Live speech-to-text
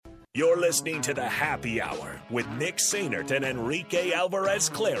You're listening to the Happy Hour with Nick Sainert and Enrique Alvarez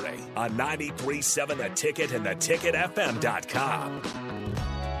Clary on 93.7 The Ticket and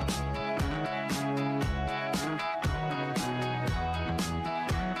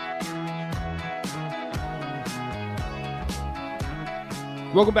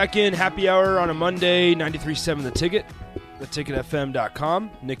Welcome back in. Happy Hour on a Monday, 93.7 The Ticket,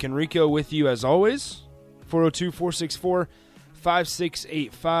 theticketfm.com. Nick Enrico with you as always.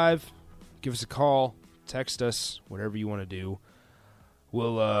 402-464-5685. Give us a call, text us, whatever you want to do.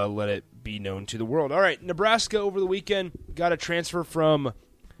 We'll let it be known to the world. All right, Nebraska over the weekend got a transfer from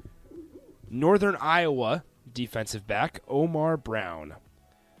Northern Iowa defensive back Omar Brown.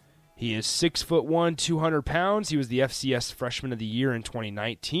 He is 6'1", 200 pounds. He was the FCS Freshman of the Year in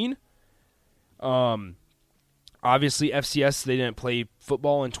 2019. Obviously, FCS, they didn't play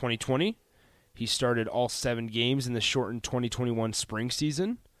football in 2020. He started all 7 games in the shortened 2021 spring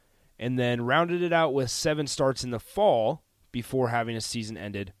season and then rounded it out with 7 starts in the fall before having his season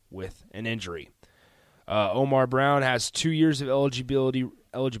ended with an injury. Omar Brown has 2 years of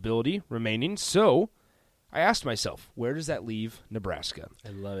eligibility remaining, so I asked myself, where does that leave Nebraska? I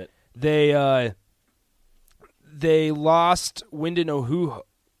love it. They lost Wyndon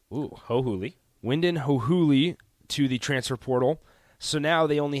Hohuli to the transfer portal, so now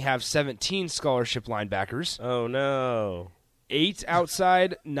they only have 17 scholarship linebackers. Oh, no. 8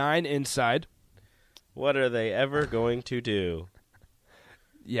 outside, 9 inside. What are they ever going to do?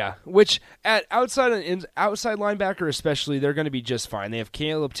 Yeah, which at outside linebacker especially, they're going to be just fine. They have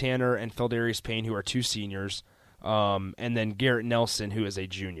Caleb Tanner and Feldarius Payne, who are 2 seniors, and then Garrett Nelson, who is a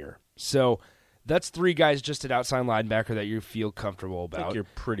junior. So that's 3 guys just at outside linebacker that you feel comfortable about. I think you're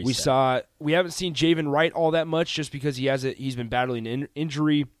pretty set. We haven't seen Javen Wright all that much just because he's been battling an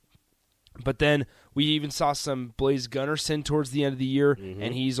injury. But then we even saw some Blaze Gunnarsson towards the end of the year,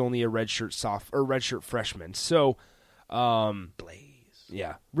 and he's only a redshirt freshman. So, Blaze,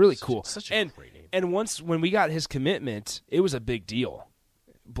 yeah, really cool. Such a great name. And when we got his commitment, it was a big deal.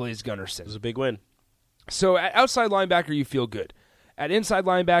 Blaze Gunnarsson. It was a big win. So at outside linebacker, you feel good. At inside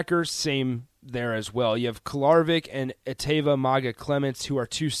linebacker, same there as well. You have Kolarvik and Eteva Maga Clements, who are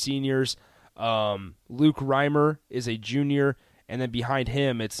 2 seniors. Luke Reimer is a junior. And then behind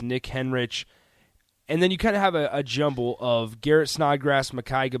him, it's Nick Henrich. And then you kind of have a jumble of Garrett Snodgrass,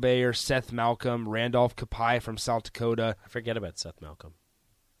 Makai Gabayer, Seth Malcolm, Randolph Kapai from South Dakota. I forget about Seth Malcolm.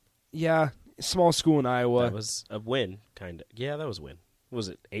 Yeah, small school in Iowa. That was a win, kind of. Yeah, that was a win. Was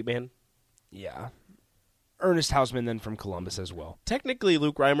it 8-man? Yeah. Ernest Hausman then from Columbus as well. Technically,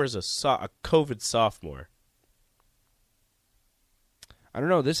 Luke Reimer's a COVID sophomore. I don't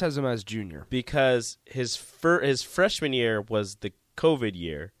know. This has him as junior. Because his freshman year was the COVID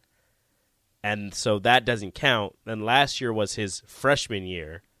year, and so that doesn't count. Then last year was his freshman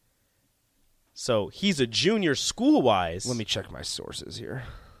year. So he's a junior school-wise. Let me check my sources here.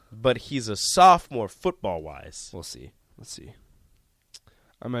 But he's a sophomore football-wise. We'll see. Let's see.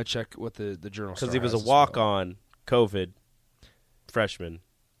 I'm going to check what the Journal Star has. Because he was a walk-on COVID freshman.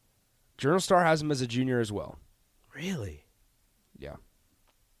 Journal Star has him as a junior as well. Really? Yeah.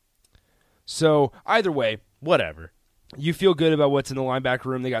 So, either way, whatever. You feel good about what's in the linebacker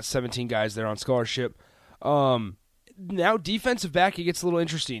room. They got 17 guys there on scholarship. Now, defensive back, it gets a little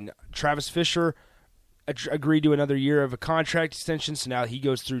interesting. Travis Fisher agreed to another year of a contract extension, so now he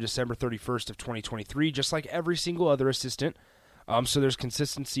goes through December 31st of 2023, just like every single other assistant. So there's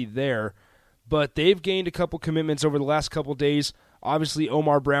consistency there. But they've gained a couple commitments over the last couple days. Obviously,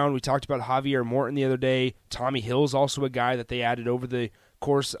 Omar Brown, we talked about Javier Morton the other day. Tommy Hill's also a guy that they added over the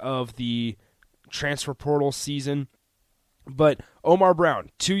course of the transfer portal season. But Omar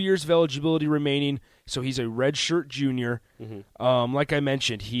Brown, 2 years of eligibility remaining, so he's a redshirt junior. Like I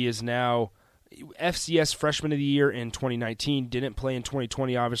mentioned, he is now FCS Freshman of the Year in 2019. Didn't play in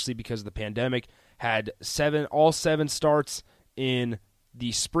 2020, obviously, because of the pandemic. Had all 7 starts in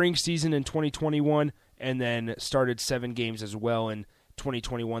the spring season in 2021, and then started 7 games as well in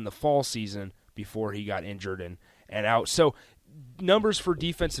 2021, the fall season, before he got injured and out. So numbers for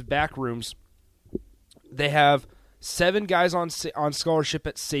defensive back rooms, they have 7 guys on scholarship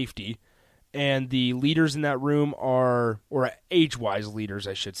at safety, and the leaders in that room are, or age-wise leaders,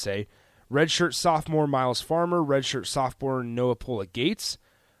 I should say, redshirt sophomore Miles Farmer, redshirt sophomore Noah Pola-Gates,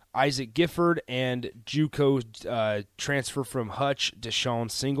 Isaac Gifford, and JUCO transfer from Hutch, Deshaun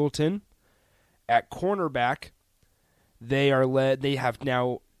Singleton. At cornerback, they have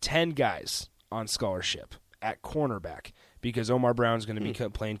now 10 guys on scholarship at cornerback because Omar Brown's going to be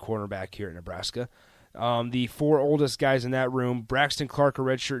playing cornerback here at Nebraska. The 4 oldest guys in that room, Braxton Clark, a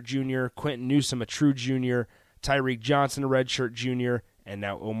redshirt junior, Quentin Newsom, a true junior, Tyreek Johnson, a redshirt junior, and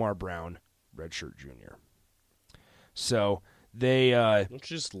now Omar Brown, redshirt junior. So they don't you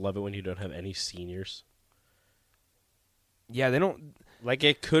just love it when you don't have any seniors? Yeah, they don't. Like,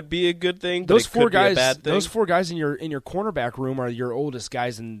 it could be a good thing, Those but it four could guys, be a bad thing. those four guys in your cornerback room are your oldest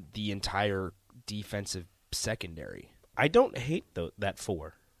guys in the entire defensive secondary. I don't hate that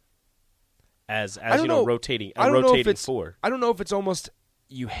four. As rotating four. I don't know if it's almost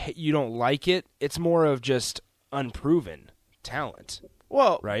you don't like it. It's more of just unproven talent.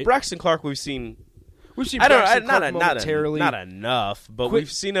 Well, right? Braxton Clark, we've seen Braxton Clark momentarily. Not enough, but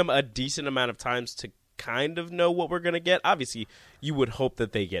we've seen him a decent amount of times to kind of know what we're going to get. Obviously, you would hope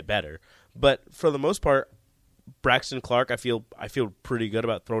that they get better, but for the most part, Braxton Clark, I feel pretty good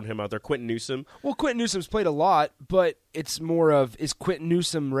about throwing him out there. Quentin Newsome. Well, Quentin Newsome's played a lot, but it's more of, is Quentin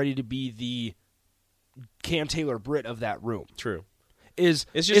Newsome ready to be the Cam Taylor-Britt of that room? True. Is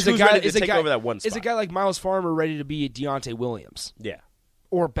who's a guy ready to take over that one spot? Is a guy like Miles Farmer ready to be a Deontay Williams? Yeah.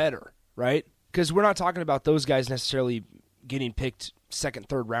 Or better, right? Because we're not talking about those guys necessarily getting picked second,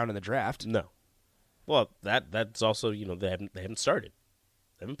 third round in the draft. No. Well, that's also, they haven't started.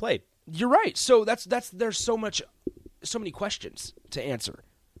 They haven't played. You're right. So there's so many questions to answer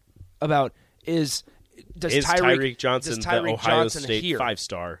about does Tyreek Johnson the Ohio State here?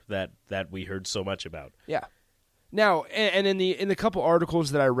 5-star that we heard so much about? Yeah. Now, and in the couple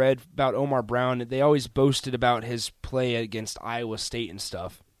articles that I read about Omar Brown, they always boasted about his play against Iowa State and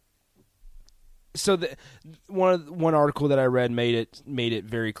stuff. So one article that I read made it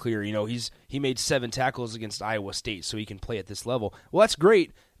very clear. He made 7 tackles against Iowa State, so he can play at this level. Well, that's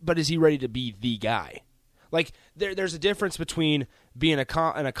great, but is he ready to be the guy? Like there's a difference between being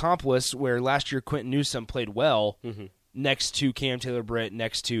an accomplice, where last year Quentin Newsome played well next to Cam Taylor-Britt,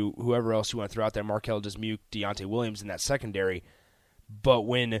 next to whoever else you want to throw out there, Markel Dismuke, Deontay Williams in that secondary. But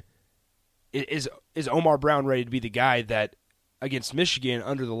when is Omar Brown ready to be the guy that against Michigan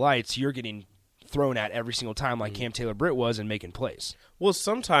under the lights you're getting thrown at every single time like Cam Taylor-Britt was and making plays? Well,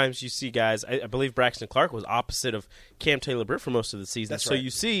 sometimes you see guys, I believe Braxton Clark was opposite of Cam Taylor-Britt for most of the season. That's so right. You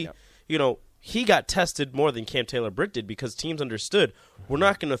see, he got tested more than Cam Taylor-Britt did because teams understood we're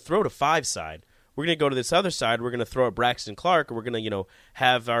not going to throw to 5 side. We're going to go to this other side. We're going to throw at Braxton Clark. And we're going to,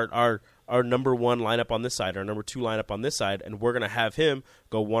 have our number 1 lineup on this side, our number 2 lineup on this side, and we're going to have him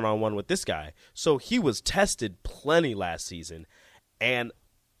go one-on-one with this guy. So he was tested plenty last season, and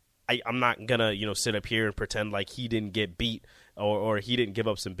I'm not going to, sit up here and pretend like he didn't get beat or he didn't give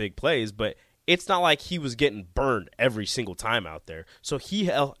up some big plays, but it's not like he was getting burned every single time out there. So he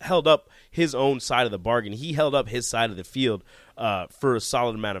held up his own side of the bargain. He held up his side of the field for a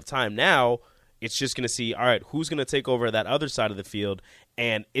solid amount of time. Now it's just going to see, all right, who's going to take over that other side of the field,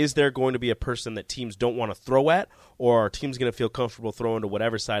 and is there going to be a person that teams don't want to throw at, or are teams going to feel comfortable throwing to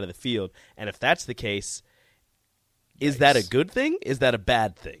whatever side of the field? And if that's the case, is that a good thing? Is that a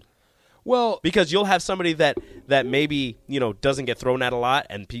bad thing? Well, because you'll have somebody that maybe doesn't get thrown at a lot,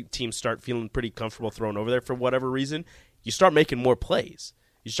 and teams start feeling pretty comfortable throwing over there for whatever reason. You start making more plays.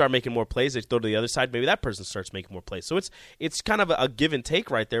 They throw to the other side. Maybe that person starts making more plays. So it's kind of a give and take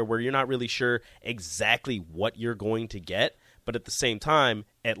right there, where you're not really sure exactly what you're going to get, but at the same time,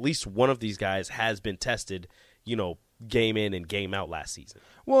 at least one of these guys has been tested, game in and game out last season.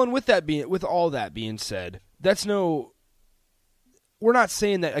 Well, and with all that being said, we're not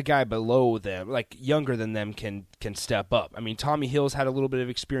saying that a guy below them, like younger than them, can step up. I mean, Tommy Hill's had a little bit of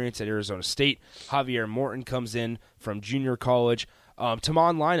experience at Arizona State. Javier Morton comes in from junior college.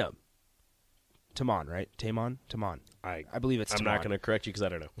 Tamon lineup. Tamon, right? Tamon. I believe it's Tamon. I'm not going to correct you because I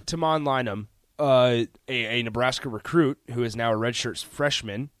don't know. Tamon Lineham, a Nebraska recruit who is now a redshirt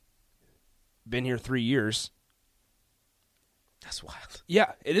freshman, been here 3 years. That's wild.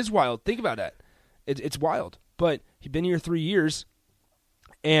 Yeah, it is wild. Think about that. It's wild. But he's been here 3 years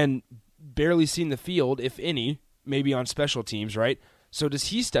and barely seen the field, if any, maybe on special teams, right? So does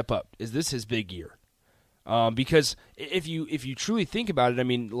he step up? Is this his big year? Because if you truly think about it, I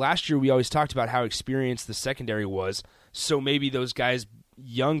mean, last year we always talked about how experienced the secondary was, so maybe those guys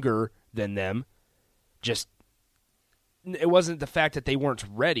younger than them it wasn't the fact that they weren't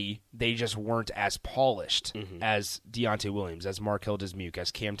ready, they just weren't as polished as Deontay Williams, as Markel Dismuke,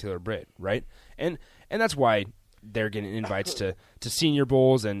 as Cam Taylor-Britt, right? And that's why they're getting invites to Senior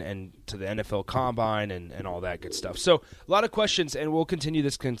Bowls and to the NFL Combine and all that good stuff. So a lot of questions, and we'll continue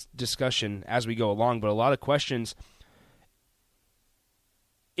this discussion as we go along, but a lot of questions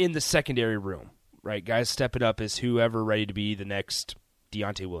in the secondary room, right? Guys stepping up as whoever ready to be the next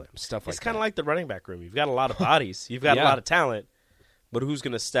Deontay Williams, stuff like that. It's kind of like the running back room. You've got a lot of bodies. You've got a lot of talent, but who's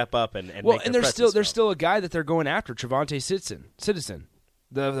going to step up and make and there's still a guy that they're going after, Trevonte Citizen,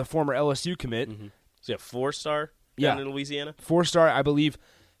 the former LSU commit. Is he a 4-star? down in Louisiana? 4-star, I believe.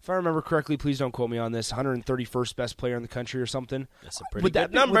 If I remember correctly, please don't quote me on this, 131st best player in the country or something. That's a pretty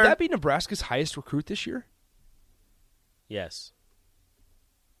good number. Would that be Nebraska's highest recruit this year? Yes.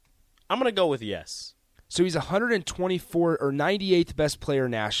 I'm going to go with yes. So he's 124 or 98th best player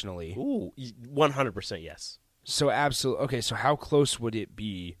nationally. Ooh, 100% yes. So absolutely. Okay, so how close would it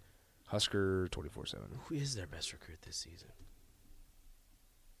be? Husker 24/7. Who is their best recruit this season?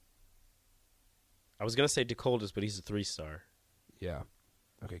 I was going to say DeColdis, but he's a 3-star. Yeah.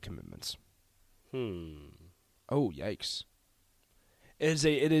 Okay, commitments. Oh, yikes.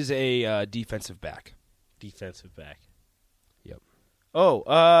 It is a defensive back. Defensive back. Yep.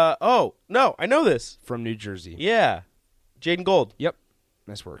 Oh, no, I know this. From New Jersey. Yeah. Jaden Gold. Yep.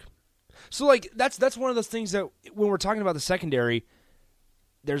 Nice work. So, like, that's one of those things that when we're talking about the secondary,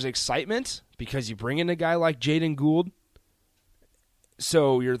 there's excitement because you bring in a guy like Jaden Gould.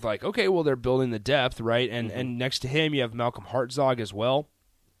 So you're like, okay, well, they're building the depth, right? And next to him, you have Malcolm Hartzog as well.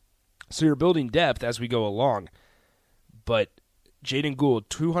 So you're building depth as we go along. But Jaden Gould,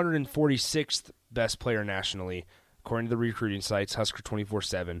 246th best player nationally, according to the recruiting sites, Husker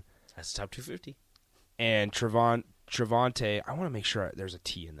 24/7. That's top 250. And Trevante, I want to make sure there's a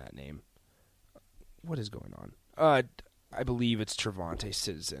T in that name. What is going on? I believe it's Trevante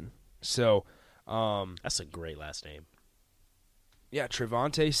Citizen. So, that's a great last name. Yeah,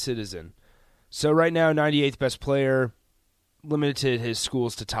 Trevante Citizen. So right now, 98th best player, limited his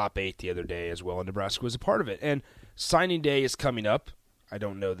schools to top 8 the other day as well, and Nebraska was a part of it. And signing day is coming up. I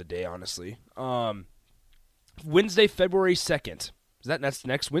don't know the day, honestly. Wednesday, February 2nd. That's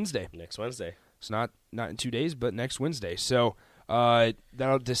next Wednesday. Next Wednesday. It's not in 2 days, but next Wednesday. So that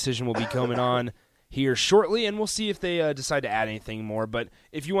decision will be coming on here shortly, and we'll see if they decide to add anything more. But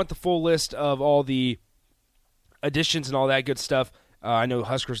if you want the full list of all the additions and all that good stuff, I know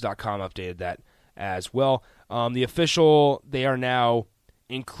Huskers.com updated that as well. The official, they are now,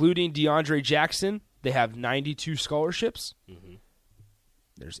 including DeAndre Jackson, they have 92 scholarships. Mm-hmm.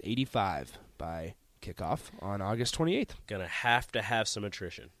 There's 85 by kickoff on August 28th. Gonna have to have some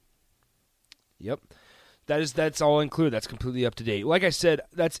attrition. Yep. That's all included. That's completely up to date. Like I said,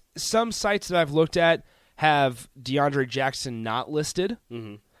 that's some sites that I've looked at have DeAndre Jackson not listed.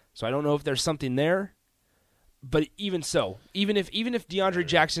 Mm-hmm. So I don't know if there's something there. But even so, even if DeAndre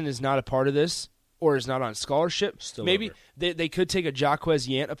Jackson is not a part of this or is not on scholarship, still maybe they could take a Jaquez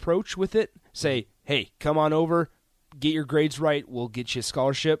Yant approach with it. Say, hey, come on over, get your grades right, we'll get you a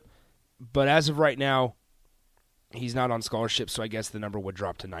scholarship. But as of right now, he's not on scholarship, so I guess the number would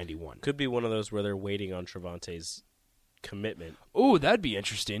drop to 91. Could be one of those where they're waiting on Trevante's commitment. Ooh, that'd be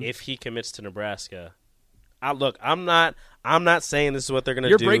interesting. If he commits to Nebraska. Look, I'm not saying this is what they're going to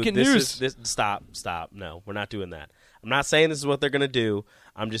do. You're breaking news. Stop. No, we're not doing that. I'm not saying this is what they're going to do.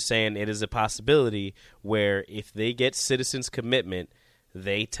 I'm just saying it is a possibility where if they get Citizens' commitment,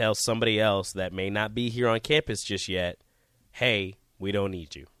 they tell somebody else that may not be here on campus just yet, hey, we don't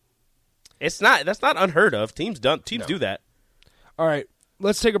need you. That's not unheard of. Teams do that. All right,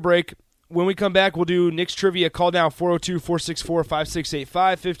 let's take a break. When we come back, we'll do Nick's Trivia. Call down 402-464-5685,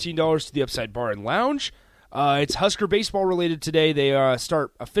 $15 to the Upside Bar and Lounge. It's Husker baseball related today. They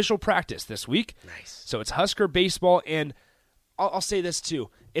start official practice this week. Nice. So it's Husker baseball, and I'll say this too.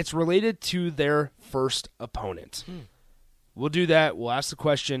 It's related to their first opponent. We'll do that. We'll ask the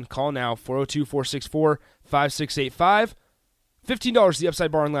question. Call now, 402-464-5685. $15 to the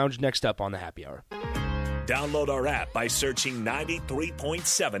Upside Bar and Lounge next up on the Happy Hour. Download our app by searching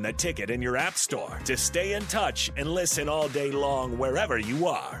 93.7 The Ticket in your app store to stay in touch and listen all day long wherever you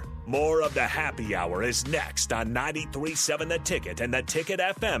are. More of the Happy Hour is next on 93.7 The Ticket and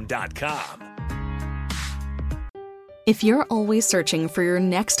theticketfm.com. If you're always searching for your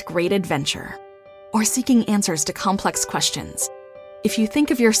next great adventure or seeking answers to complex questions, if you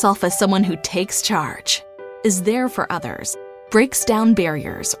think of yourself as someone who takes charge, is there for others, breaks down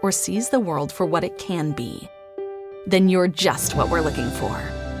barriers, or sees the world for what it can be, then you're just what we're looking for.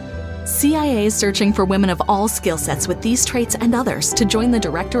 CIA is searching for women of all skill sets with these traits and others to join the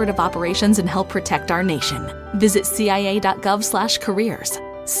Directorate of Operations and help protect our nation. Visit cia.gov/careers.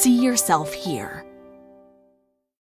 See yourself here.